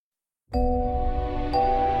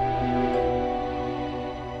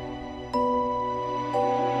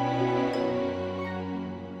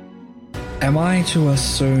Am I to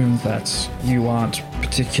assume that you aren't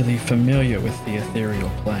particularly familiar with the ethereal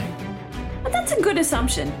plane? But that's a good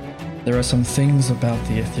assumption. There are some things about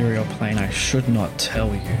the ethereal plane I should not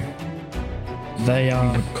tell you. They are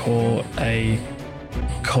what we would call a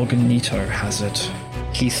cognito hazard.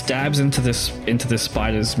 He stabs into this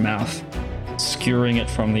spider's mouth, skewering it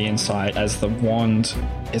from the inside as the wand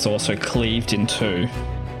is also cleaved in two.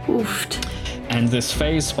 Oofed. And this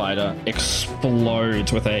phase spider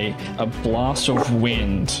explodes with a blast of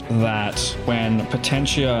wind that, when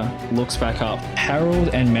Potentia looks back up,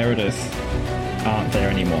 Harold and Meredith aren't there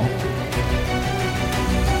anymore.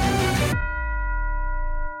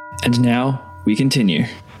 And now we continue.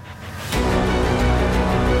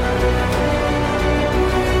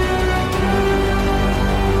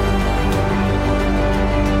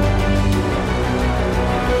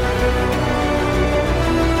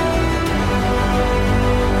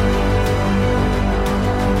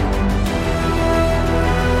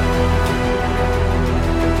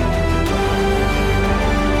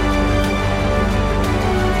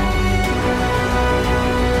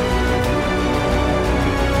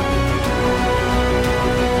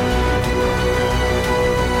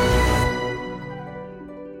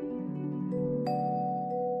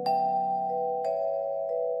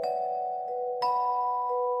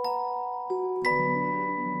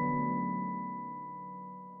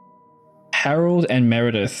 Harold and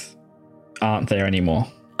Meredith aren't there anymore.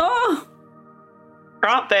 Oh!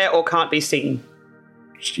 Aren't there or can't be seen.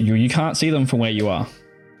 You can't see them from where you are.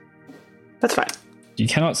 That's fine. You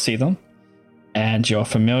cannot see them. And your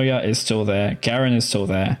familiar is still there. Garen is still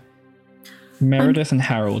there. Meredith and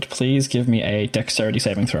Harold, please give me a dexterity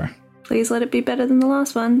saving throw. Please let it be better than the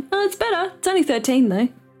last one. Oh, it's better. It's only 13, though.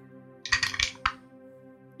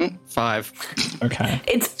 5. Okay.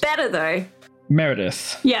 It's better, though.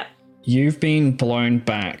 Meredith. Yeah. You've been blown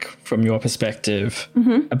back from your perspective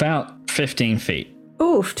about 15 feet.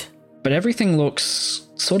 Oofed. But everything looks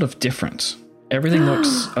sort of different. Everything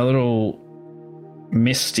looks a little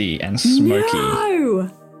misty and smoky. No!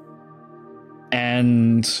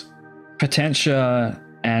 And Potentia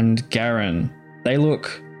and Garen, they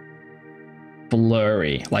look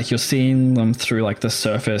blurry. Like you're seeing them through like the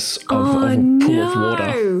surface of a pool of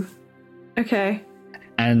water. Okay.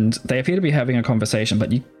 And they appear to be having a conversation,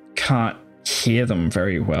 but you can't hear them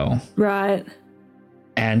very well. Right.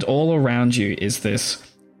 And all around you is this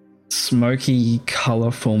smoky,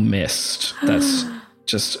 colourful mist that's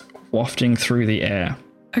just wafting through the air.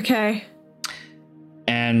 Okay.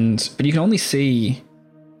 But you can only see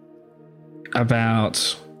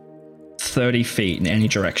about 30 feet in any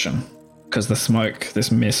direction because the smoke,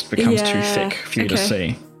 this mist becomes too thick for you to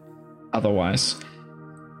see otherwise.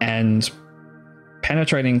 And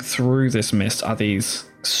penetrating through this mist are these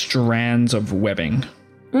strands of webbing.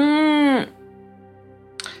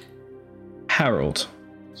 Harold,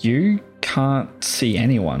 you can't see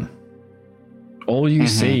anyone. All you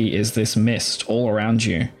see is this mist all around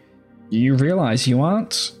you. You realize you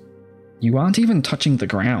aren't even touching the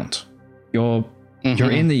ground. You're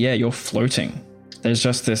in the air, you're floating. There's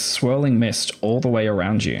just this swirling mist all the way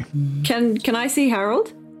around you. Can I see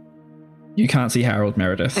Harold? You can't see Harold,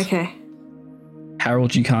 Meredith. Okay.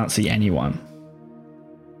 Harold, you can't see anyone.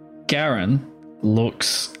 Garen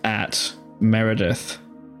looks at Meredith,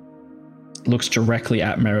 looks directly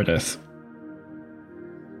at Meredith,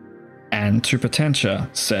 and to Potentia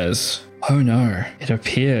says, "Oh no, it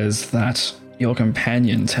appears that your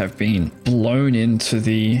companions have been blown into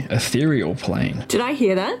the ethereal plane." Did I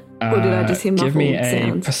hear that? Or did I just hear muffled Give me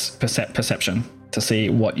a sounds? perception to see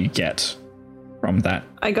what you get from that.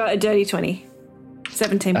 I got a dirty 20.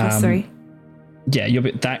 17 plus 3. Yeah,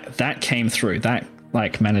 that came through. That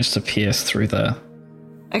like managed to pierce through the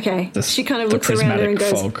Okay. She kind of the looks around her and goes,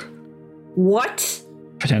 fog. What?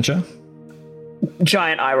 Potentia?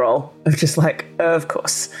 Giant eye roll of just like, of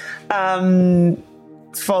course.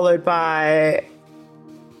 Followed by,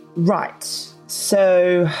 right.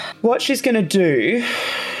 So what she's going to do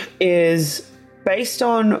is, based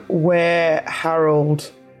on where Harold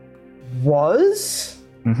was,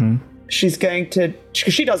 she's going to,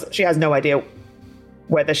 because she has no idea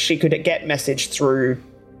whether she could get message through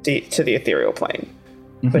to the ethereal plane,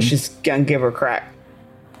 but she's going to give her a crack,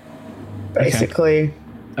 basically.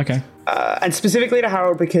 Okay. And specifically to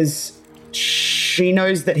Harold, because she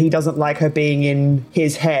knows that he doesn't like her being in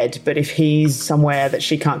his head, but if he's somewhere that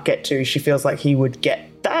she can't get to, she feels like he would get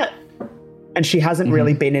that. And she hasn't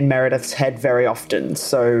really been in Meredith's head very often,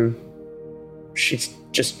 so she's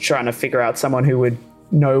just trying to figure out someone who would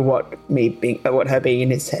know what her being in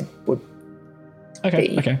his head would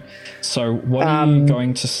be. Okay. So what are you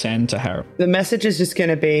going to send to Harold? The message is just going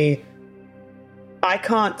to be, I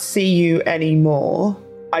can't see you anymore.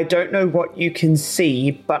 I don't know what you can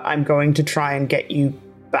see, but I'm going to try and get you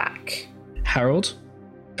back. Harold,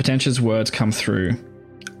 Potentia's words come through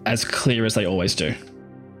as clear as they always do.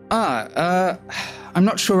 I'm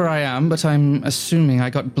not sure where I am, but I'm assuming I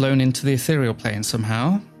got blown into the ethereal plane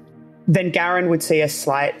somehow. Then Garen would see a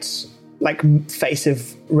slight, face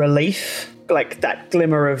of relief, that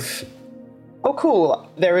glimmer of, oh, cool,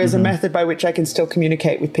 there is a method by which I can still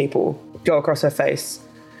communicate with people go across her face.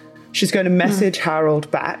 She's going to message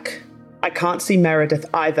Harold back. I can't see Meredith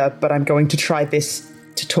either, but I'm going to try this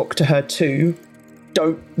to talk to her too.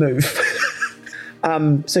 Don't move.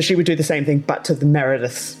 So she would do the same thing, but to the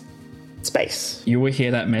Meredith's space. You will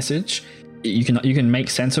hear that message. You can make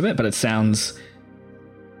sense of it, but it sounds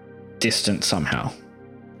distant somehow.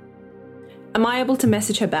 Am I able to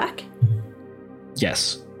message her back?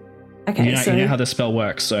 Yes. Okay, you know how the spell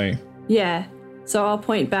works, so... Yeah. So I'll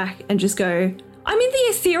point back and just go, I'm in the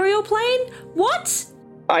ethereal plane? What?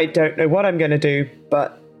 I don't know what I'm going to do,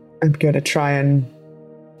 but I'm going to try and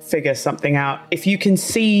figure something out. If you can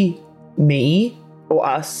see me or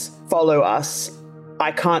us, follow us,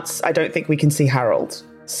 I don't think we can see Harold.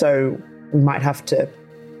 So we might have to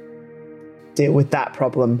deal with that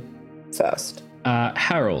problem first.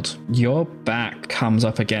 Harold, your back comes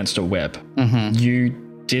up against a web. Mm-hmm. You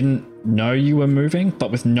didn't know you were moving, but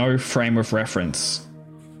with no frame of reference,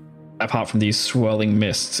 apart from these swirling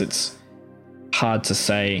mists, it's hard to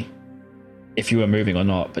say if you were moving or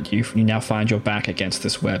not, but you now find your back against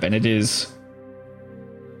this web, and it is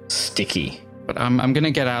sticky. But I'm going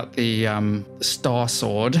to get out the Star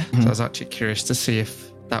Sword. So I was actually curious to see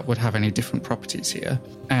if that would have any different properties here.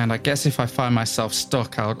 And I guess if I find myself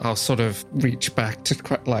stuck, I'll sort of reach back to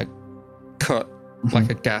cut like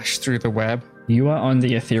a gash through the web. You are on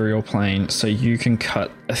the ethereal plane, so you can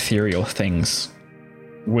cut ethereal things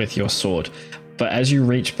with your sword. But as you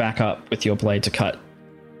reach back up with your blade to cut,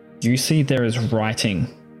 you see there is writing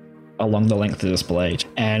along the length of this blade.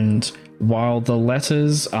 And while the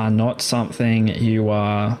letters are not something you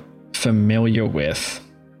are familiar with,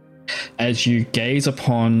 as you gaze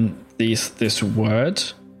upon this word,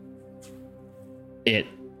 it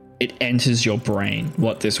enters your brain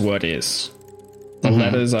what this word is. The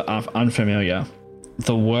letters are unfamiliar.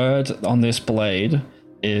 The word on this blade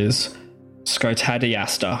is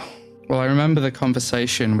Skotadiasta. Well, I remember the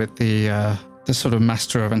conversation with the sort of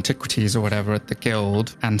master of antiquities or whatever at the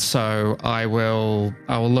guild, and so I will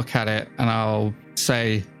look at it and I'll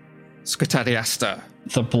say Skotadiasta.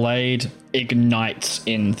 The blade ignites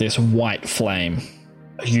in this white flame.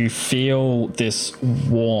 You feel this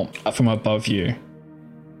warmth from above you.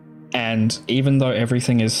 And even though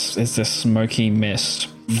everything is this smoky mist,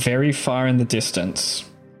 very far in the distance,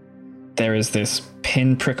 there is this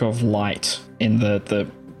pinprick of light in the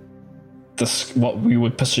what we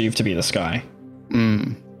would perceive to be the sky.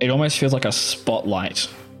 It almost feels like a spotlight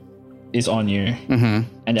is on you.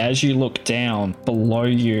 Mm-hmm. And as you look down below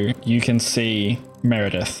you, you can see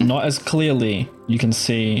Meredith. Not as clearly, you can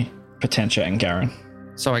see Potentia and Garen.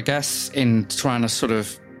 So I guess in trying to sort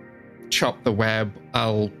of chop the web,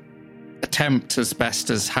 I'll attempt as best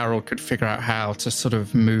as Harold could figure out how to sort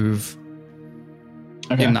of move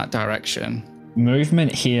in that direction.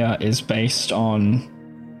 Movement here is based on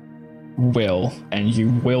will, and you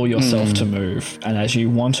will yourself to move. And as you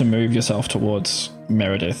want to move yourself towards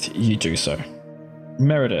Meredith, you do so.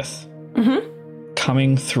 Meredith,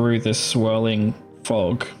 coming through this swirling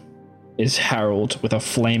fog is Harold with a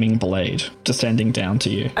flaming blade descending down to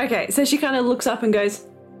you. Okay, so she kind of looks up and goes,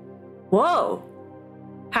 whoa,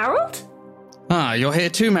 Harold? Ah, you're here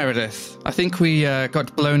too, Meredith. I think we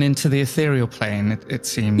got blown into the ethereal plane, it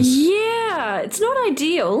seems. Yeah, it's not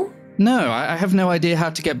ideal. No, I have no idea how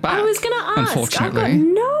to get back. I was going to ask. Unfortunately. I've got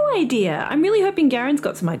no idea. I'm really hoping Garen's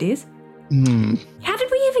got some ideas. How did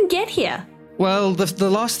we even get here? Well, the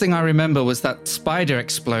last thing I remember was that spider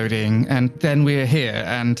exploding, and then we were here.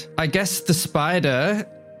 And I guess the spider,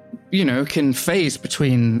 can phase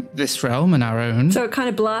between this realm and our own. So it kind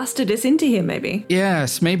of blasted us into here, maybe?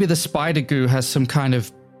 Yes, maybe the spider goo has some kind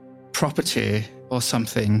of property or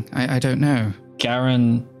something. I don't know.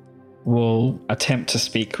 Garen will attempt to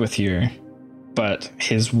speak with you, but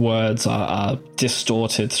his words are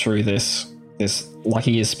distorted through this like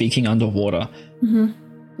he is speaking underwater.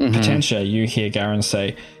 Potentia, you hear Garen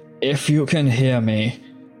say, "If you can hear me,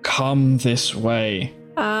 come this way."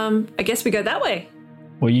 I guess we go that way.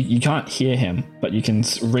 Well, you can't hear him, but you can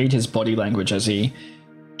read his body language as he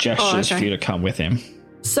gestures for you to come with him.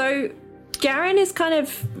 So Garen is kind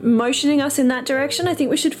of motioning us in that direction. I think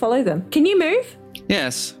we should follow them. Can you move?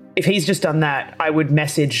 Yes. If he's just done that, I would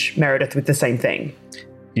message Meredith with the same thing.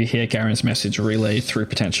 You hear Garen's message relayed through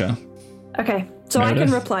Potentia. Okay, so I can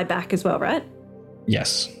Meredith? reply back as well, right?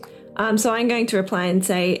 Yes. So I'm going to reply and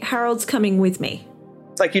say, Harold's coming with me.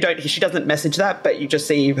 It's like she doesn't message that, but you just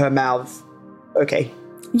see her mouth. Okay.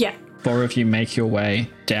 Yeah. 4 of you make your way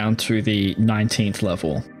down to the 19th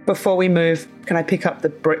level. Before we move, can I pick up the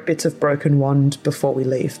bits of broken wand before we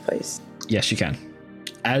leave, please? Yes, you can.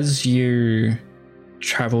 As you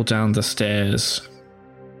travel down the stairs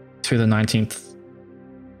to the 19th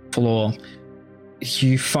floor,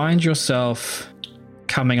 you find yourself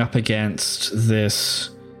coming up against this.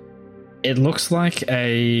 It looks like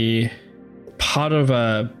a part of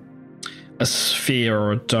a sphere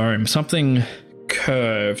or a dome. Something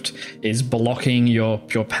curved is blocking your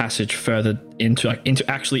passage further into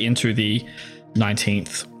the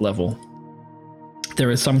 19th level.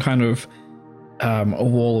 There is some kind of a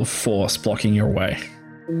wall of force blocking your way.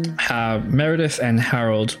 Meredith and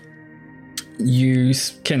Harold, you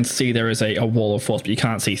can see there is a wall of force, but you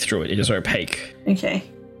can't see through it. It is opaque. Okay.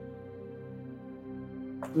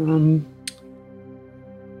 All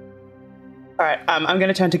right, I'm going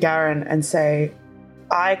to turn to Garen and say,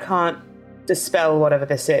 I can't dispel whatever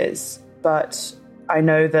this is, but I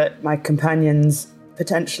know that my companions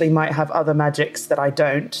potentially might have other magics that I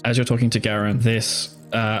don't. As you're talking to Garen, this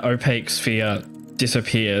opaque sphere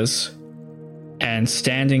disappears, and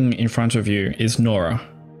standing in front of you is Nora,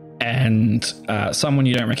 and someone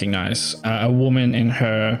you don't recognize, a woman in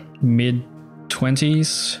her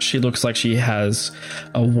mid-20s. She looks like she has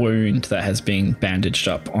a wound that has been bandaged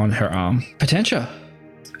up on her arm. Potentia,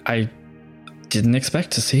 I didn't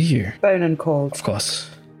expect to see you. Bonan called. Of course.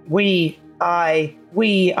 We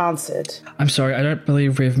answered. I'm sorry, I don't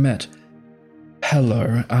believe we've met.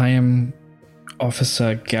 Hello, I am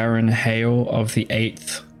Officer Garen Hale of the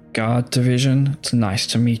 8th Guard Division. It's nice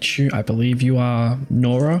to meet you. I believe you are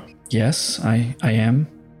Nora? Yes, I am.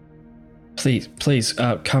 Please,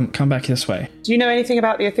 come back this way. Do you know anything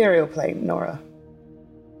about the ethereal plane, Nora?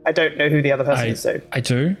 I don't know who the other person is, so... I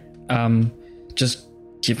do. Just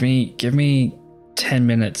give me 10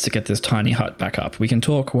 minutes to get this tiny hut back up. We can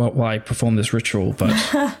talk while I perform this ritual, but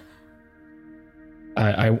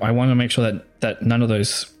I want to make sure that none of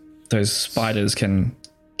those spiders can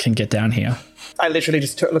get down here. I literally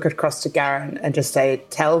just look across to Garen and just say,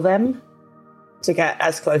 tell them to get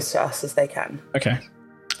as close to us as they can. Okay,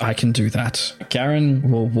 I can do that. Garen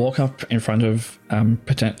will walk up in front of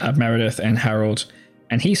Meredith and Harold,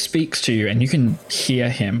 and he speaks to you, and you can hear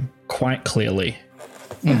him quite clearly.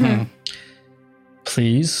 Mm-hmm.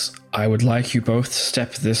 Please, I would like you both to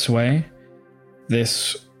step this way.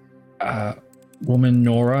 This woman,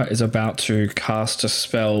 Nora, is about to cast a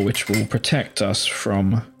spell which will protect us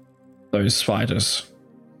from those spiders.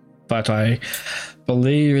 But I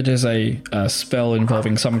believe it is a spell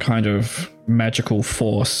involving some kind of magical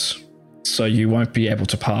force, so you won't be able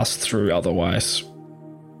to pass through otherwise.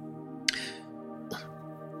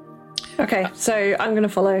 Okay, so I'm going to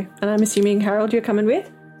follow, and I'm assuming, Harold, you're coming with?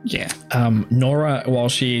 Yeah. Nora, while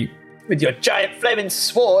she... With your giant flaming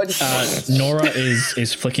sword. Nora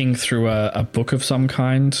is flicking through a book of some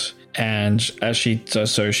kind, and as she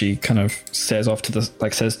does so, she kind of says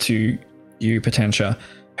to you, Potentia,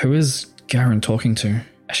 who is Garen talking to?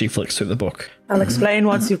 As she flicks through the book. I'll explain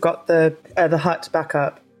once you've got the hut back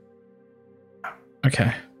up.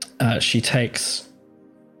 Okay. She takes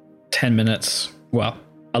 10 minutes,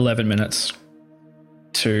 11 minutes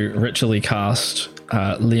to ritually cast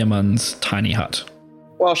Leomund's tiny hut.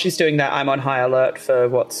 While she's doing that, I'm on high alert for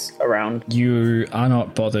what's around. You are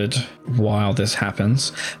not bothered while this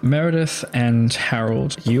happens. Meredith and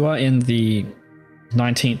Harold, you are in the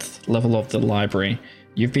 19th level of the library.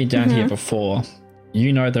 You've been down here before.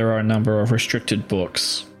 You know there are a number of restricted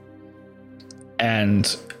books.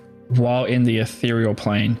 And while in the ethereal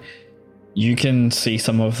plane, you can see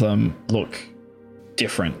some of them look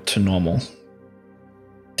different to normal.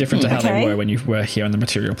 Different to how they were when you were here on the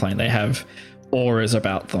material plane. They have auras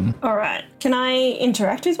about them. All right. Can I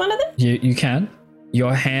interact with one of them? You can.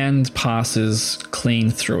 Your hand passes clean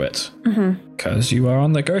through it. Because you are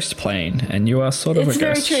on the ghost plane and you are sort of a ghost.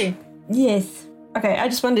 It's very true. Yes. Okay, I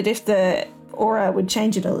just wondered if the aura would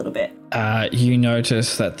change it a little bit. You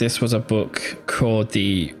notice that this was a book called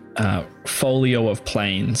the Folio of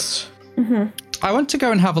Planes. I want to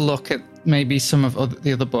go and have a look at maybe some of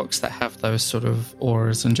the other books that have those sort of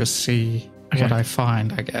auras and just see what I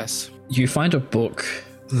find, I guess. You find a book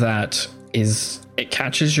that it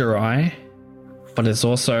catches your eye, but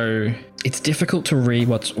it's difficult to read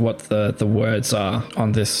what the words are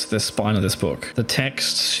on this spine of this book. The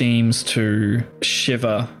text seems to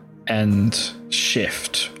shiver and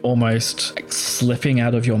shift, almost slipping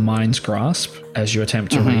out of your mind's grasp. as you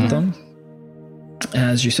attempt to read them.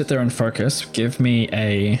 As you sit there and focus, give me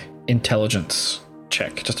a intelligence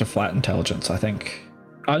check, just a flat intelligence, I think.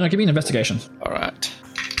 Oh no, give me an investigation. All right.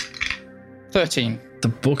 13. The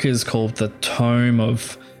book is called The Tome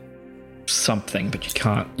of something, but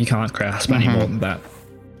you can't grasp any more than that.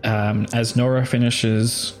 As Nora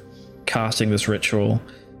finishes casting this ritual,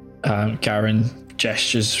 Garen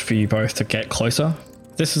gestures for you both to get closer.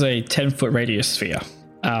 This is a 10-foot radius sphere.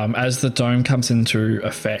 As the dome comes into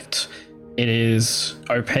effect, it is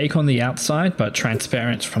opaque on the outside, but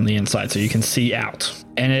transparent from the inside, so you can see out.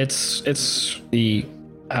 And it's the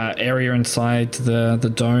area inside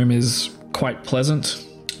the dome is quite pleasant,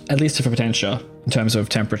 at least for Potentia, in terms of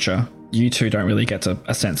temperature. You two don't really get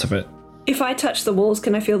a sense of it. If I touch the walls,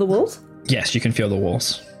 can I feel the walls? Yes, you can feel the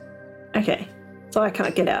walls. Okay, so I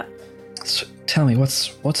can't get out. So tell me,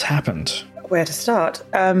 what's happened? Where to start?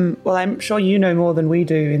 Well, I'm sure you know more than we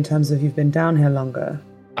do in terms of you've been down here longer.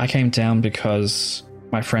 I came down because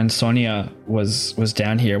my friend Sonia was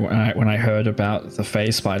down here when I heard about the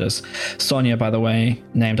phase spiders. Sonia, by the way,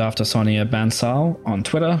 named after Sonia Bansal on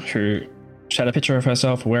Twitter, who shared a picture of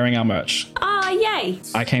herself wearing our merch. Ah, yay!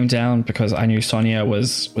 I came down because I knew Sonia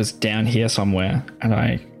was down here somewhere, and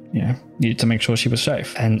I needed to make sure she was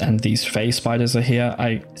safe. And these phase spiders are here.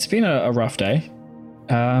 It's been a rough day.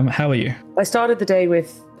 How are you? I started the day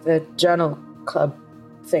with the journal club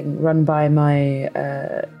thing run by my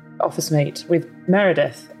office mate with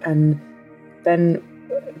Meredith, and then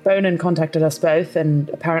Bonin contacted us both, and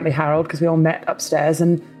apparently Harold, because we all met upstairs,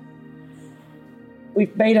 and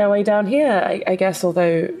we've made our way down here, I guess,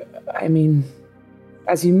 although, I mean,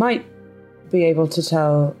 as you might be able to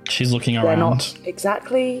tell, she's looking they're around. not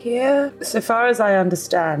exactly here. So far as I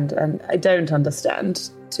understand, and I don't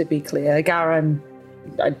understand, to be clear, Garen,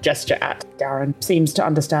 I gesture at Garen, seems to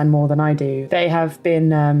understand more than I do. They have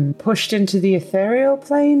been pushed into the ethereal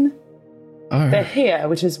plane. Oh. They're here,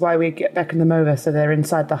 which is why we get beckoned them over, so they're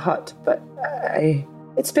inside the hut. But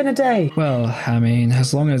it's been a day. Well, I mean,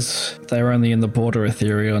 as long as they're only in the border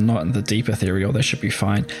ethereal, not in the deep ethereal, they should be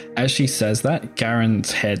fine. As she says that,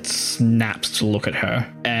 Garen's head snaps to look at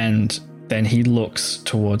her, and then he looks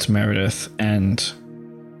towards Meredith and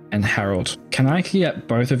Harold. Can I get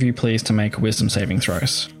both of you please to make wisdom saving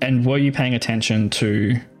throws? And were you paying attention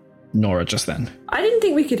to Nora just then? I didn't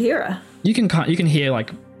think we could hear her. You can hear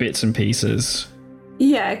like bits and pieces.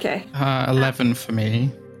 Yeah, okay. 11 for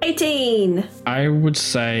me. 18! I would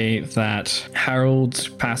say that Harold's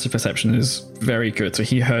passive perception is very good, so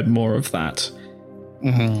he heard more of that,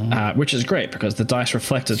 which is great because the dice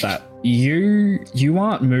reflected that. You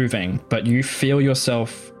aren't moving, but you feel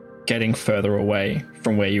yourself getting further away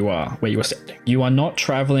from where you were standing. You are not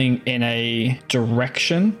traveling in a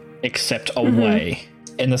direction except away.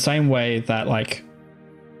 In the same way that, like,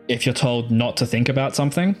 if you're told not to think about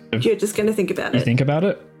something, You're just going to think about you it. think about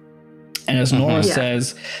it. And as Nora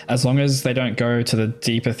says, as long as they don't go to the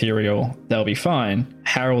deep ethereal, they'll be fine.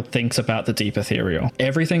 Harold thinks about the deep ethereal.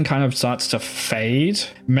 Everything kind of starts to fade.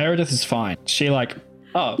 Meredith is fine. She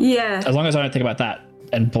Yeah. as long as I don't think about that,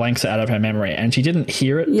 and blanks it out of her memory. And she didn't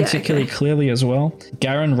hear it particularly clearly as well.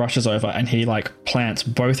 Garen rushes over and he plants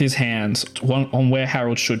both his hands on where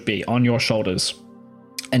Harold should be, on your shoulders.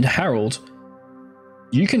 And Harold,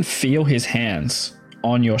 you can feel his hands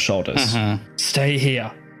on your shoulders. Stay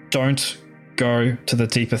here. Don't go to the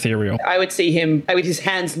deep ethereal. I would see him with his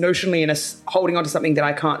hands notionally holding onto something that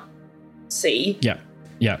I can't see. Yeah.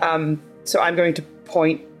 So I'm going to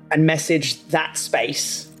point and message that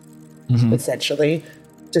space, essentially.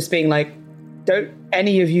 Just being like, don't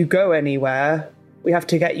any of you go anywhere. We have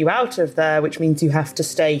to get you out of there, which means you have to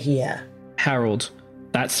stay here. Harold,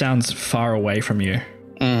 that sounds far away from you.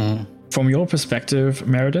 From your perspective,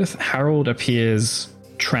 Meredith, Harold appears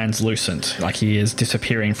translucent, like he is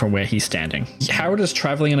disappearing from where he's standing. Harold is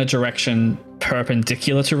traveling in a direction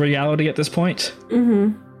perpendicular to reality at this point.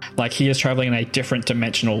 Like he is traveling in a different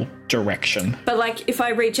dimensional direction. But, like, if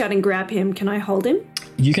I reach out and grab him, can I hold him?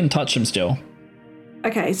 You can touch him still.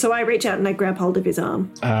 Okay, so I reach out and I grab hold of his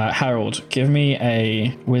arm. Harold, give me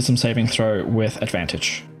a wisdom saving throw with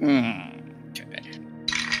advantage. Okay.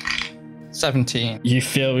 17. You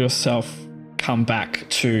feel yourself come back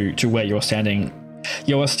to where you're standing.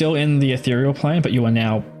 You are still in the ethereal plane, but you are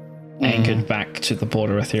now anchored back to the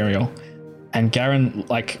border ethereal. And Garen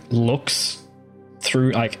looks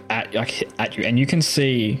through at you, and you can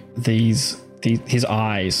see his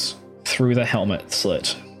eyes through the helmet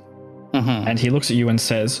slit. And he looks at you and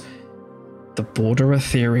says, the border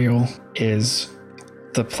ethereal is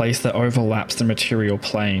the place that overlaps the material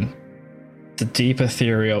plane. The deep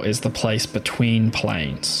ethereal is the place between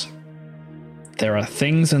planes. there are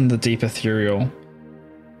things in the deep ethereal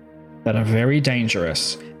that are very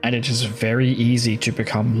dangerous, and it is very easy to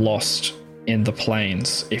become lost in the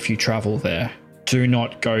planes if you travel there. Do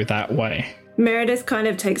not go that way. Meredith kind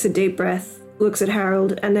of takes a deep breath, looks at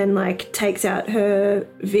Harold, and then takes out her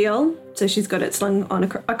veil. So she's got it slung on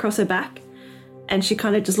across her back. And she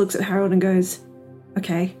kind of just looks at Harold and goes,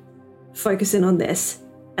 okay, focus in on this.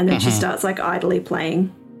 And then she starts idly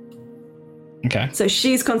playing. Okay. So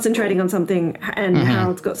she's concentrating on something, and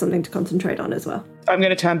Harold's got something to concentrate on as well. I'm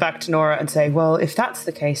going to turn back to Nora and say, well, if that's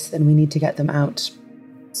the case, then we need to get them out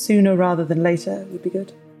sooner rather than later would be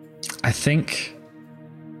good. I think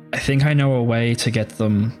I know a way to get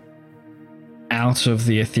them out of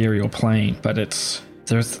the ethereal plane, but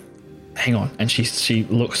hang on. And she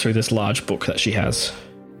looks through this large book that she has.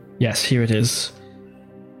 Yes, here it is.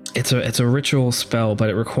 It's a ritual spell, but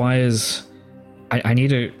it requires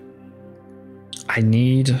I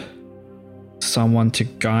need someone to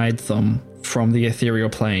guide them from the ethereal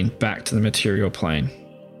plane back to the material plane.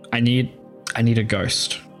 I need a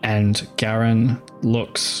ghost. And Garen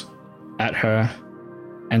looks at her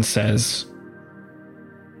and says,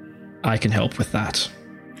 I can help with that.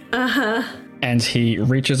 Uh-huh. And he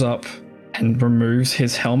reaches up and removes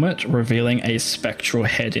his helmet, revealing a spectral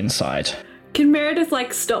head inside. Can Meredith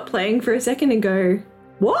stop playing for a second and go,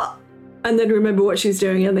 what? And then remember what she's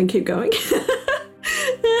doing and then keep going?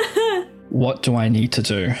 What do I need to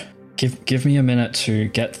do? Give me a minute to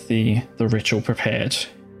get the ritual prepared.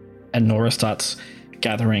 And Nora starts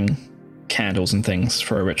gathering candles and things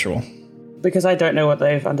for a ritual. Because I don't know what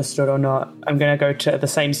they've understood or not, I'm going to go to the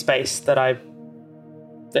same space that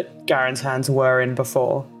Garen's hands were in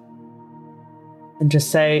before. And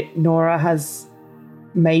just say, Nora has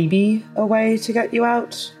maybe a way to get you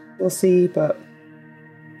out. We'll see, but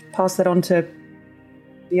pass that on to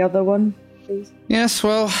the other one, please. Yes,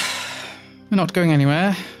 well, we're not going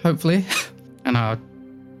anywhere, hopefully. And I'll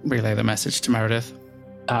relay the message to Meredith.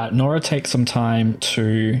 Nora takes some time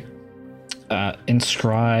to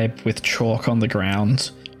inscribe with chalk on the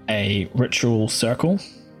ground a ritual circle.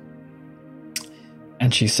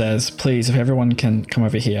 And she says, please, if everyone can come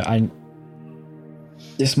over here.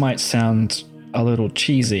 This might sound a little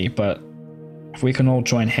cheesy, but if we can all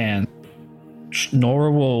join hands,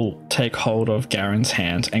 Nora will take hold of Garen's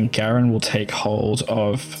hand, and Garen will take hold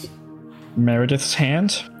of Meredith's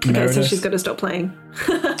hand. Okay, so she's got to stop playing.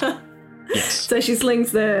 Yes. So she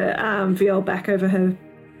slings the veil back over her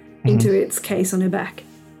into its case on her back.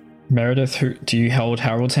 Meredith, do you hold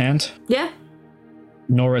Harold's hand? Yeah.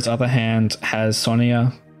 Nora's other hand has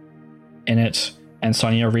Sonia in it, and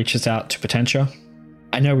Sonia reaches out to Potentia.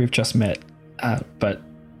 I know we've just met, but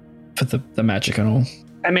for the magic and all.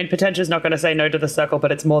 I mean, Potentia's not going to say no to the circle,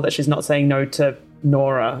 but it's more that she's not saying no to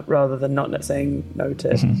Nora rather than not saying no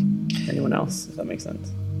to anyone else, if that makes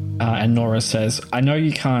sense. And Nora says, I know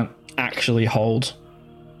you can't actually hold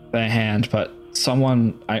their hand, but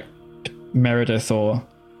someone, Meredith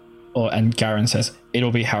and Garen says,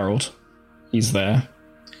 it'll be Harold. He's there.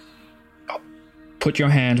 Put your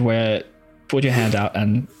hand out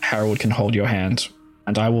and Harold can hold your hand,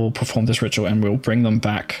 and I will perform this ritual and we'll bring them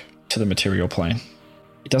back to the material plane.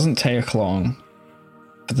 It doesn't take long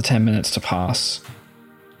for the 10 minutes to pass,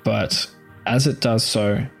 but as it does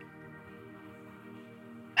so,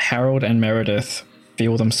 Harold and Meredith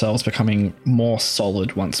feel themselves becoming more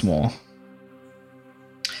solid once more.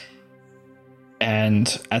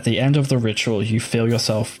 And at the end of the ritual, you feel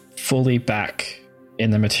yourself fully back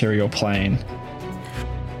in the material plane.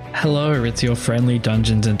 Hello, it's your friendly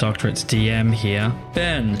Dungeons & Doctorates DM here,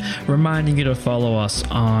 Ben, reminding you to follow us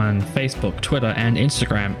on Facebook, Twitter, and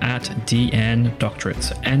Instagram at DN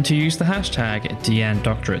Doctorates, and to use the hashtag DN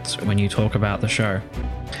Doctorates when you talk about the show.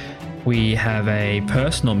 We have a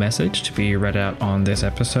personal message to be read out on this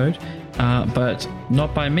episode, but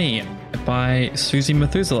not by me, by Susie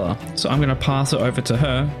Methuselah. So I'm going to pass it over to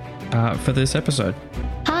her for this episode.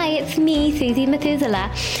 Hi, it's me, Susie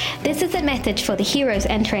Methuselah. This is a message for the heroes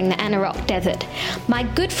entering the Anarok Desert. My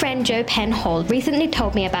good friend Joe Penhall recently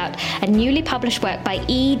told me about a newly published work by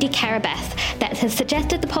E. de Carabas that has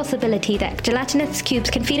suggested the possibility that gelatinous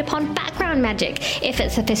cubes can feed upon background magic if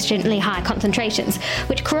at sufficiently high concentrations,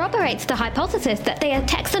 which corroborates the hypothesis that they are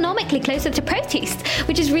taxonomically closer to protists,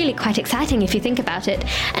 which is really quite exciting if you think about it,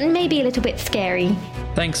 and maybe a little bit scary.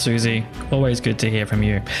 Thanks, Susie. Always good to hear from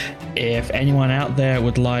you. If anyone out there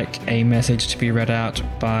would like a message to be read out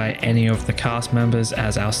by any of the cast members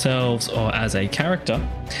as ourselves or as a character,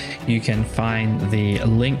 you can find the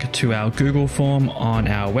link to our Google form on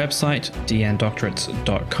our website,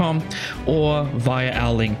 dndoctorates.com, or via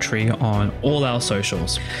our link tree on all our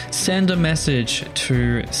socials. Send a message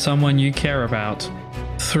to someone you care about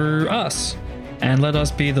through us, and let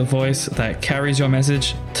us be the voice that carries your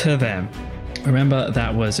message to them. Remember,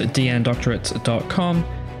 that was dndoctorates.com.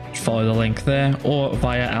 Follow the link there or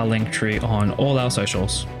via our link tree on all our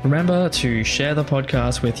socials. Remember to share the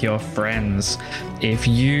podcast with your friends. If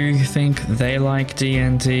you think they like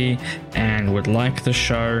D&D and would like the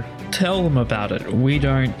show, tell them about it. We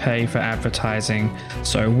don't pay for advertising,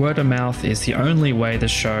 so word of mouth is the only way the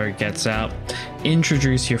show gets out.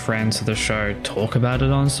 Introduce your friends to the show, talk about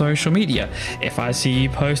it on social media. If I see you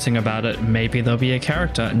posting about it, maybe there'll be a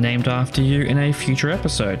character named after you in a future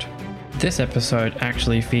episode. This episode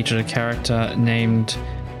actually featured a character named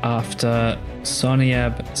after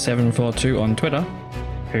Soniab742 on Twitter,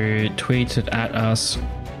 who tweeted at us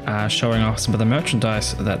showing off some of the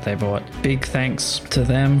merchandise that they bought. Big thanks to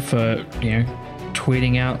them for,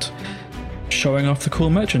 tweeting out, showing off the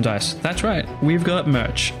cool merchandise. That's right, we've got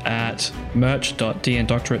merch at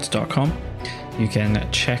merch.dndoctorates.com. You can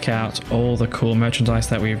check out all the cool merchandise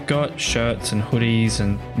that we've got, shirts and hoodies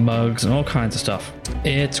and mugs and all kinds of stuff.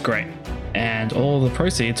 It's great. And all the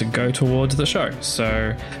proceeds go towards the show.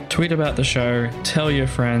 So tweet about the show, tell your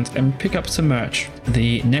friends, and pick up some merch.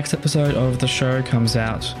 The next episode of the show comes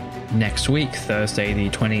out next week, Thursday the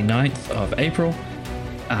 29th of April.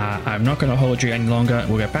 I'm not going to hold you any longer.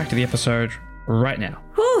 We'll get back to the episode right now.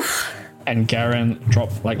 Whew. And Garen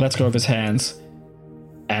lets go of his hands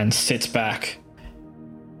and sits back.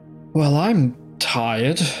 Well, I'm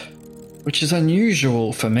tired, which is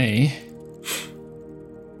unusual for me.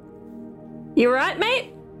 You right,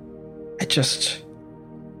 mate? I just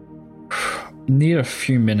need a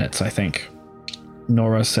few minutes, I think,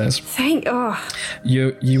 Nora says.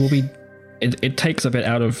 You will be... It takes a bit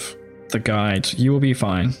out of the guide. You will be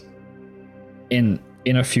fine. In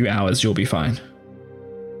a few hours, you'll be fine.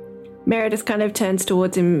 Meredith kind of turns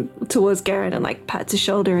towards Garen and pats his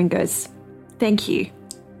shoulder and goes, "Thank you.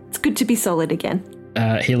 It's good to be solid again."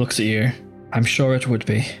 He looks at you. I'm sure it would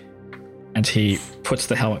be. And he puts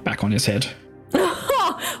the helmet back on his head.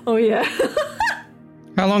 Oh, yeah.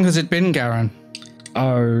 How long has it been, Garen?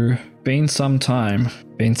 Oh, been some time.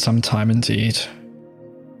 Been some time indeed.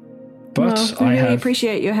 But well, I really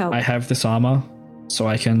appreciate your help. I have this armor, so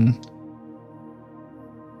I can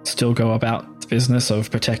still go about the business of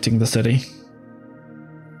protecting the city.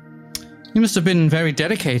 You must have been very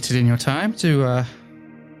dedicated in your time to,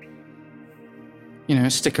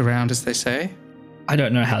 stick around, as they say. I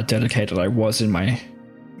don't know how dedicated I was in my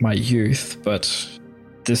youth, but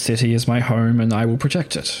this city is my home and I will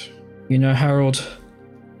protect it. You know, Harold,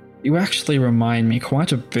 you actually remind me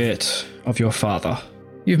quite a bit of your father.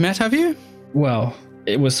 You've met, have you? Well,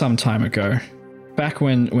 it was some time ago. Back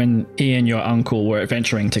when he and your uncle were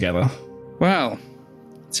adventuring together. Well,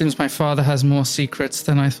 it seems my father has more secrets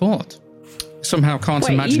than I thought. Somehow can't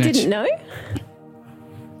imagine it. You didn't know?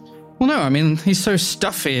 Well, no, I mean, he's so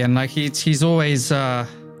stuffy and he's always,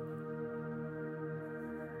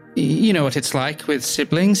 you know what it's like with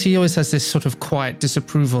siblings. He always has this sort of quiet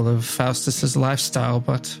disapproval of Faustus's lifestyle,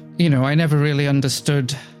 but, I never really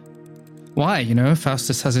understood why,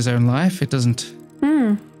 Faustus has his own life. It doesn't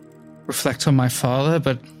reflect on my father,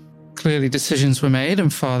 but clearly decisions were made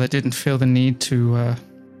and father didn't feel the need to,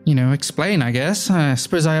 explain, I guess. I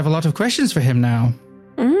suppose I have a lot of questions for him now.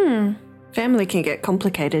 Family can get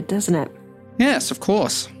complicated, doesn't it? Yes, of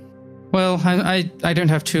course. Well, I don't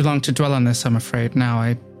have too long to dwell on this, I'm afraid. Now,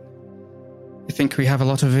 I think we have a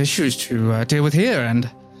lot of issues to deal with here, and...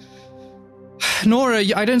 Nora,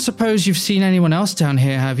 I don't suppose you've seen anyone else down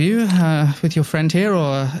here, have you? With your friend here,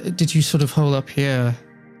 or did you sort of hole up here?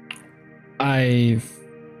 I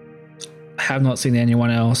have not seen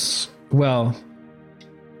anyone else. Well,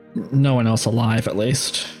 no one else alive, at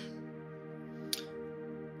least.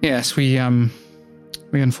 Yes, we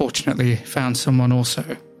unfortunately found someone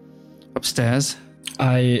also upstairs.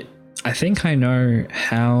 I think I know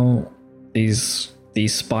how these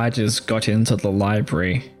spiders got into the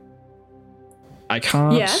library. I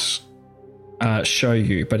can't show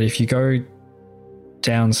you, but if you go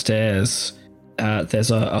downstairs, there's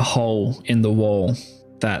a hole in the wall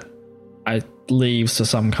that leads to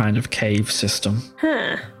some kind of cave system.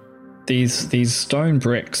 Huh. These stone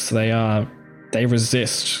bricks, they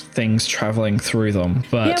resist things traveling through them.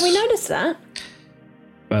 But yeah, we noticed that.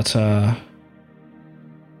 But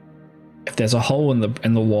if there's a hole in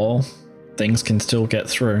the wall, things can still get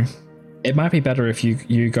through. It might be better if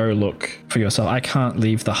you go look for yourself. I can't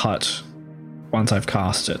leave the hut once I've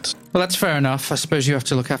cast it. Well, that's fair enough. I suppose you have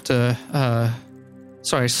to look after...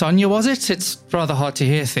 sorry, Sonia, was it? It's rather hard to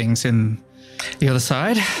hear things in the other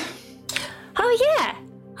side. Oh, yeah.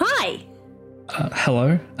 Hi.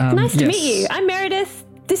 Hello. Nice to yes. meet you. I'm Meredith.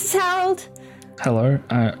 This is Harold. Hello,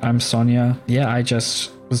 I'm Sonia. Yeah, I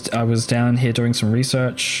was down here doing some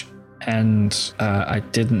research, and I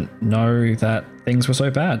didn't know that things were so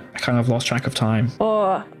bad. I kind of lost track of time.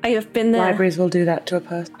 Or I have been there. Libraries will do that to a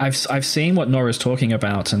person. I've seen what Nora's talking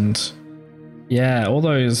about, and yeah, all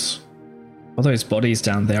those bodies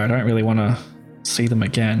down there. I don't really want to see them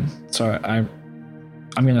again. So I'm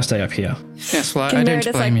going to stay up here. Yes, well, Can I don't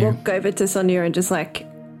Meredith blame you. walk over to Sonia and just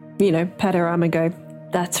pat her arm and go,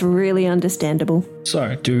 that's really understandable.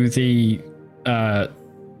 So, do the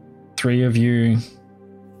three of you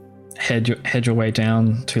head your way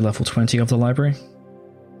down to level 20 of the library?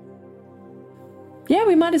 Yeah,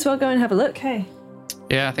 we might as well go and have a look, hey?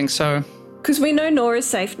 Yeah, I think so. Because we know Nora's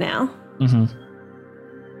safe now. Mm-hmm.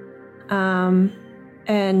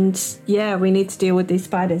 And yeah, we need to deal with these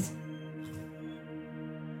spiders.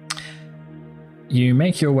 You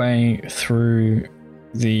make your way through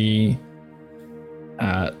the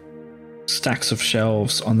stacks of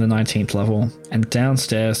shelves on the 19th level and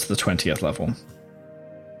downstairs to the 20th level.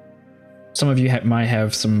 Some of you might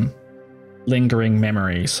have some lingering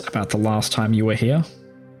memories about the last time you were here.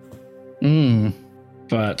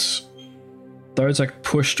 But those are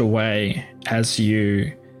pushed away as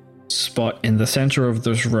you spot in the center of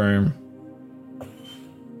this room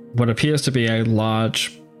what appears to be a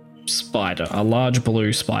large spider, a large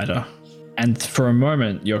blue spider. And for a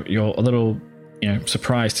moment, you're a little,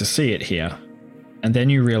 surprised to see it here. And then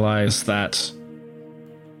you realize that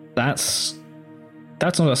that's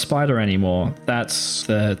not a spider anymore. That's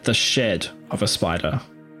the shed of a spider.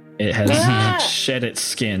 It has shed its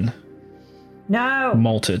skin, No,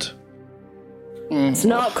 molted. it's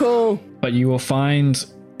not cool. But you will find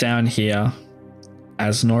down here,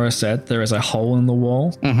 as Nora said, there is a hole in the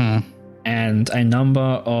wall and a number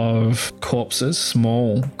of corpses,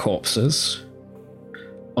 small corpses,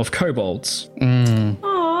 of kobolds.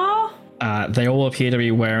 Aww. They all appear to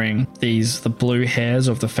be wearing the blue hairs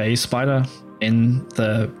of the phase spider in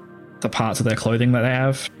the parts of their clothing that they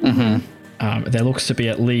have. There looks to be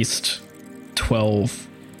at least 12,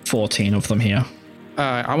 14 of them here.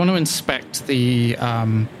 I want to inspect the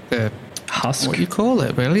Husk? what do you call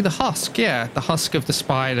it, really? The husk, yeah. The husk of the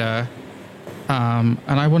spider. And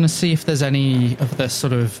I want to see if there's any of the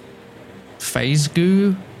sort of phase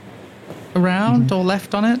goo around or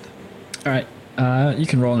left on it. All right. You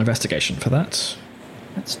can roll an investigation for that.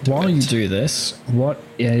 While you do this, what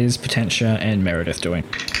is Potentia and Meredith doing?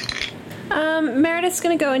 Meredith's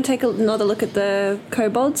going to go and take another look at the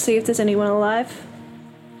kobolds, see if there's anyone alive.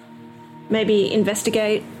 Maybe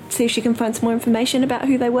investigate, see if she can find some more information about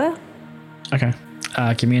who they were. Okay.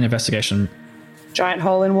 Give me an investigation. Giant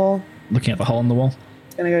hole in wall. Looking at the hole in the wall.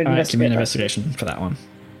 Gonna go All right, give me an investigate investigation for that one.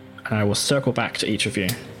 And I will circle back to each of you.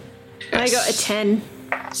 I got a 10.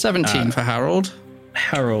 17 for Harold.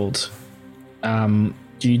 Harold,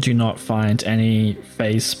 you do not find any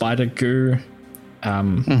phase spider goo.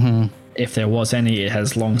 If there was any, it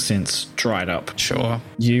has long since dried up. Sure.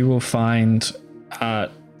 You will find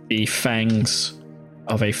the fangs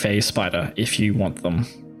of a phase spider if you want them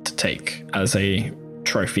to take as a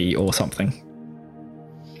trophy or something.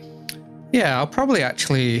 Yeah, I'll probably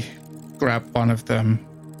actually grab one of them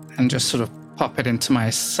and just sort of pop it into my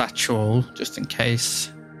satchel just in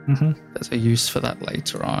case there's a use for that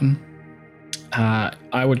later on.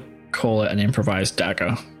 I would call it an improvised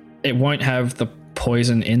dagger. It won't have the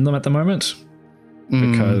poison in them at the moment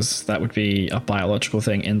because that would be a biological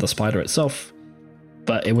thing in the spider itself,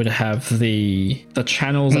 but it would have the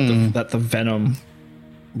channels that the venom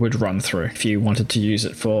would run through if you wanted to use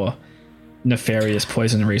it for nefarious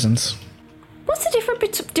poison reasons. What's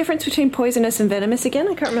the difference between poisonous and venomous again?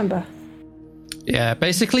 I can't remember. Yeah,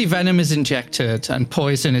 basically venom is injected and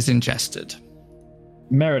poison is ingested.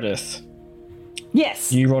 Meredith,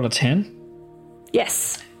 Yes. you rolled a 10.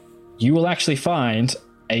 Yes. You will actually find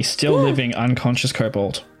a still living unconscious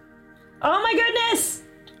kobold. Oh my goodness!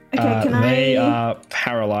 Okay, can They I... are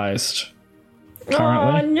paralyzed Oh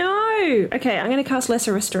currently. no! Okay, I'm going to cast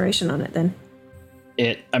Lesser Restoration on it then.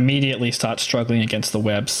 It immediately starts struggling against the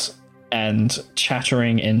webs and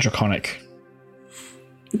chattering in Draconic.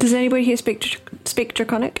 Does anybody here speak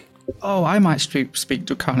Draconic? Oh, I might speak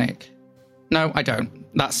Draconic. No, I don't.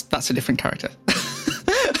 That's a different character.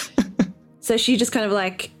 So she just kind of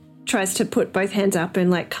like tries to put both hands up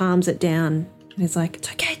and like calms it down. And he's like,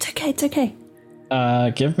 it's okay, it's okay, it's okay.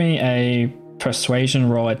 Give me a persuasion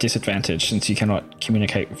roll at disadvantage since you cannot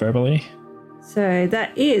communicate verbally. So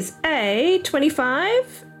that is a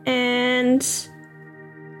 25 and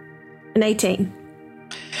an 18.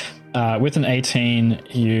 With an 18,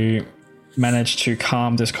 you manage to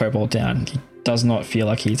calm this kobold down. He does not feel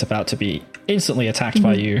like he's about to be instantly attacked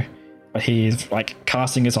by you, but he's like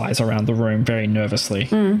casting his eyes around the room very nervously.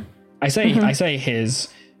 I say his.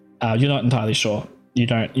 You're not entirely sure.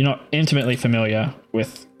 You're not intimately familiar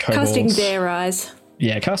with kobolds. Casting their eyes.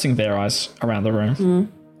 Yeah, casting their eyes around the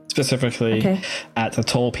room. Specifically at the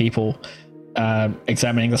tall people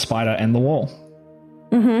examining the spider and the wall.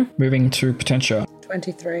 Moving to Potentia.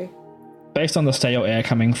 23. Based on the stale air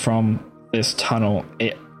coming from this tunnel,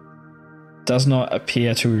 it does not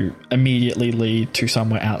appear to immediately lead to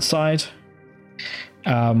somewhere outside.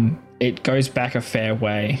 It goes back a fair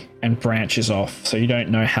way and branches off, so you don't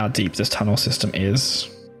know how deep this tunnel system is.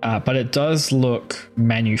 But it does look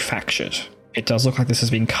manufactured. It does look like this has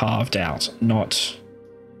been carved out, not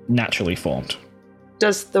naturally formed.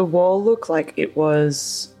 Does the wall look like it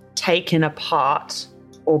was taken apart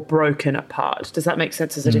or broken apart? Does that make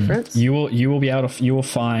sense as a difference? You will be able to. You will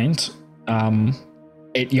find.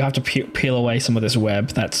 You have to peel away some of this web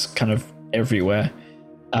that's kind of everywhere,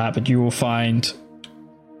 but you will find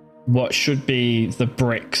what should be the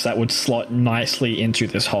bricks that would slot nicely into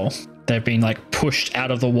this hole. They've been like pushed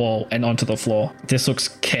out of the wall and onto the floor. This looks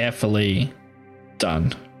carefully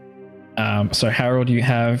done. So Harold, you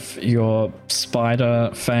have your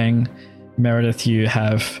spider fang. Meredith, you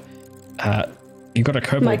have you've got a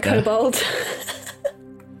kobold. My there. kobold.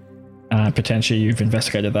 Potentially you've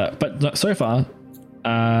investigated that, but so far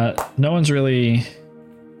no one's really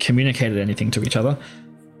communicated anything to each other.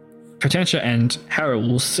 Potentia and Harold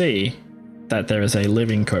will see that there is a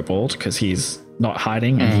living kobold because he's not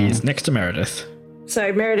hiding and he's next to Meredith.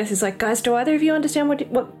 So Meredith is like, guys, do either of you understand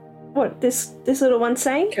what this little one's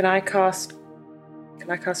saying? Can I cast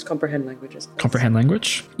comprehend languages? Please? Comprehend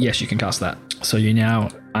language? Yes, you can cast that. So you now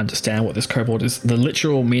understand what this kobold is, the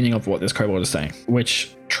literal meaning of what this kobold is saying,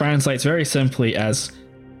 which translates very simply as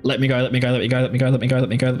let me go, let me go, let me go, let me go, let me go, let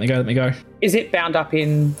me go, let me go, let me go. Is it bound up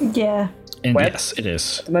in Yeah. And web? yes, it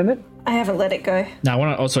is. At the moment? I haven't let it go. Now I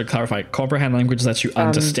want to also clarify, comprehend language lets you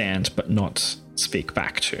understand but not speak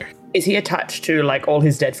back to. Is he attached to like all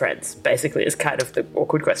his dead friends? Basically, is kind of the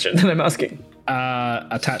awkward question that I'm asking.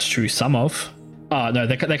 Attached to some of. No,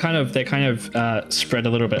 they kind of spread a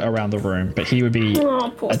little bit around the room, but he would be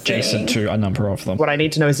Poor adjacent thing. to a number of them. What I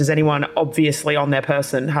need to know is, does anyone obviously on their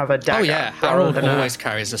person have a dagger? Oh yeah, rather Harold than always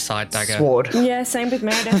carries a side dagger. sword. Yeah, same with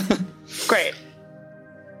Meredith. Great.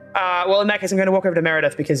 Well, in that case, I'm going to walk over to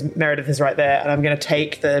Meredith because Meredith is right there, and I'm going to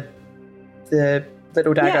take the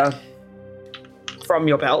little dagger from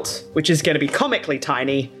your belt, which is going to be comically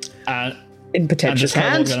tiny, in Potentia's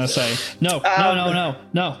hand. I'm going to say, no. I'm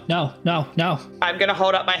going to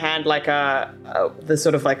hold up my hand like the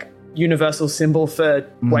sort of like universal symbol for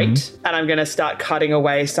weight, and I'm going to start cutting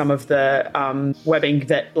away some of the webbing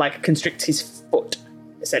that like constricts his foot.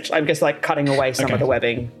 Essentially, I'm just like cutting away some of the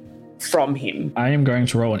webbing from him. I am going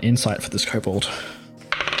to roll an insight for this kobold.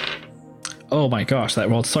 Oh my gosh, that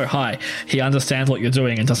rolled so high. He understands what you're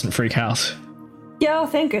doing and doesn't freak out. Yeah, oh,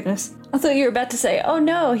 thank goodness. I thought you were about to say, oh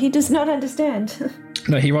no, he does not understand.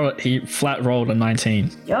 No, he flat rolled a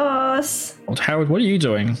 19. Yes. Well, Harold, what are you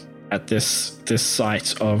doing at this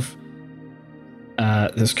site of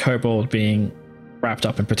this kobold being wrapped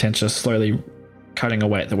up in Potentia, slowly cutting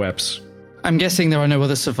away at the webs? I'm guessing there are no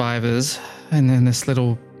other survivors in this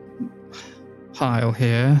little pile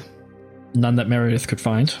here. None that Meredith could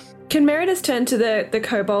find. Can Meredith turn to the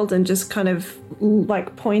kobold and just kind of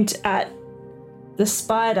like point at the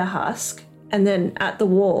spider husk and then at the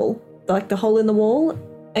wall, like the hole in the wall,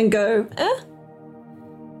 and go,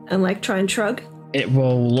 and like try and shrug? It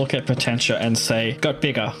will look at Potentia and say, got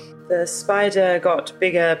bigger. The spider got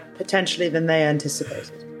bigger potentially than they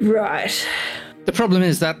anticipated. Right. The problem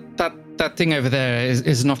is that thing over there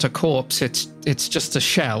is not a corpse. It's just a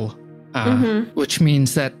shell, which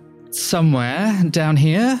means that somewhere down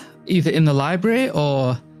here, either in the library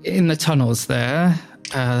or in the tunnels there,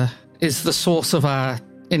 is the source of our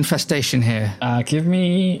infestation here. Give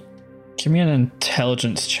me an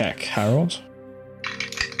intelligence check, Harold.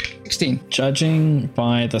 16. Judging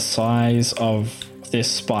by the size of this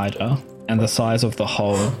spider and the size of the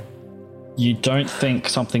hole, you don't think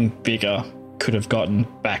something bigger could have gotten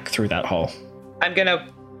back through that hole. I'm going to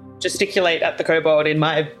gesticulate at the kobold in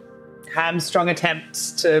my hamstrung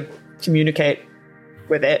attempts to communicate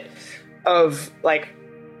with it of like,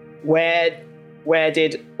 where where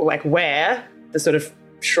the sort of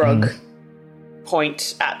shrug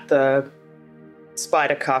point at the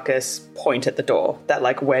spider carcass, point at the door? That,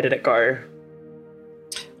 like, where did it go?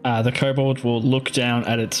 The kobold will look down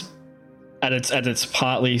at its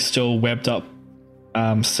partly still webbed up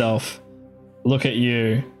self, look at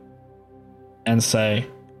you, and say,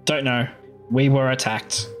 "Don't know. We were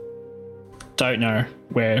attacked. Don't know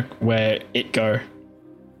where it go."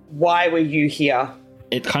 Why were you here?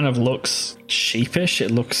 It kind of looks sheepish.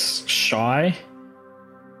 It looks shy.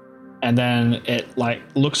 And then it, like,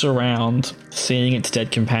 looks around, seeing its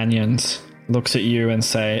dead companions, looks at you and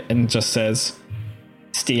just says,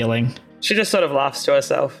 "Stealing." She just sort of laughs to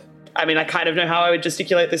herself. I mean, I kind of know how I would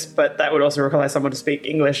gesticulate this, but that would also require someone to speak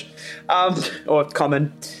English, or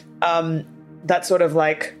common. That sort of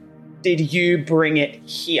like, did you bring it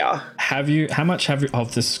here? How much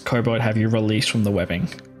of this kobold have you released from the webbing?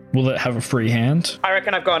 Will it have a free hand? I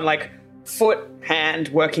reckon I've gone like foot, hand,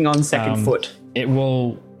 working on second foot. It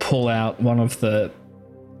will pull out one of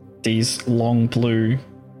these long blue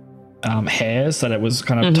hairs that it was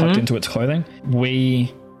kind of tucked into its clothing.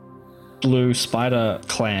 We Blue Spider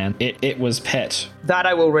Clan. It was pet. That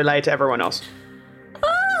I will relay to everyone else.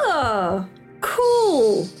 Oh,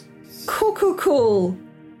 cool. Cool.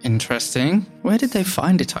 Interesting. Where did they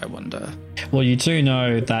find it, I wonder? Well, you do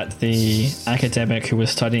know that the academic who was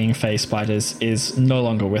studying phase spiders is no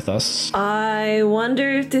longer with us. I wonder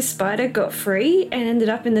if this spider got free and ended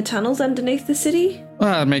up in the tunnels underneath the city.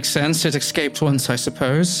 Well, that makes sense. It escaped once, I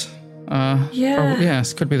suppose. Yeah.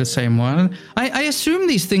 Yes, could be the same one. I assume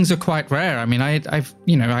these things are quite rare. I mean,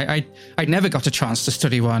 I never got a chance to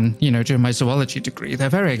study one, during my zoology degree. They're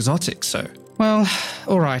very exotic, so. Well,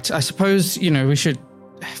 all right. I suppose, we should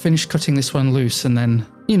finish cutting this one loose, and then,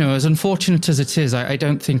 as unfortunate as it is, I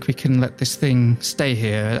don't think we can let this thing stay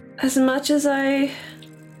here. As much as I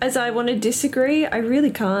want to disagree, I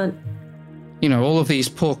really can't. All of these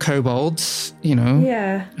poor kobolds,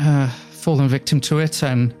 Yeah. fallen victim to it,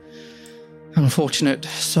 and an unfortunate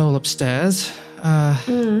soul upstairs.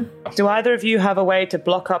 Do either of you have a way to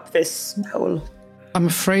block up this smell? I'm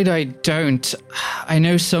afraid I don't. I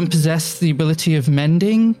know some possess the ability of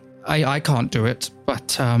mending. I can't do it,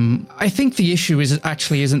 but I think the issue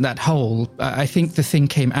isn't that hole. I think the thing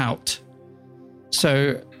came out.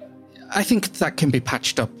 So I think that can be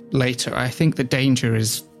patched up later. I think the danger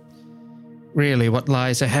is really what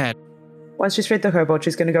lies ahead. Once she's freed the kobold,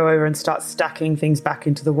 she's going to go over and start stacking things back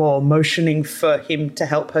into the wall, motioning for him to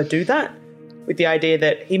help her do that, with the idea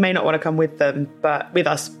that he may not want to come with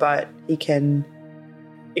us, but he can.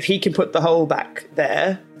 If he can put the hole back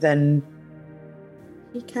there, then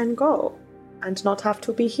he can go and not have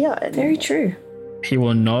to be here anymore. Very true. He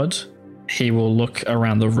will nod. He will look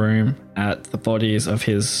around the room at the bodies of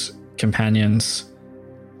his companions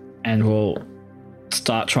and will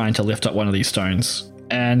start trying to lift up one of these stones,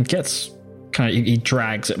 and he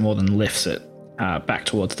drags it more than lifts it back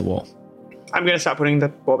towards the wall. I'm going to start putting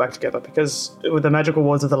the wall back together, because the magical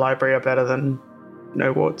wards of the library are better than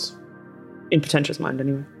no wards. In Potentia's mind,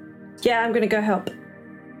 anyway. Yeah, I'm going to go help.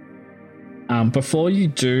 Before you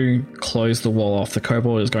do close the wall off, the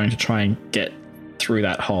kobold is going to try and get through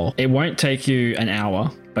that hole. It won't take you an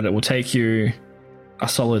hour, but it will take you a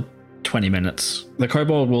solid 20 minutes. The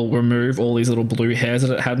kobold will remove all these little blue hairs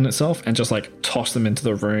that it had in itself and just toss them into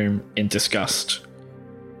the room in disgust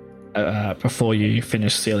before you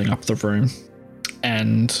finish sealing up the room.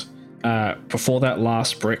 And before that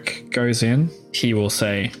last brick goes in, he will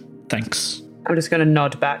say, "Thanks." I'm just going to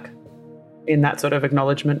nod back in that sort of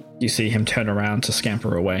acknowledgement. You see him turn around to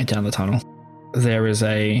scamper away down the tunnel. There is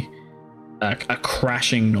a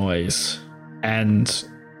crashing noise, and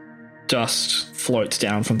dust floats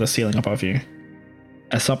down from the ceiling above you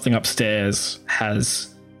as something upstairs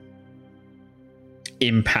has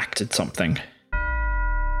impacted something.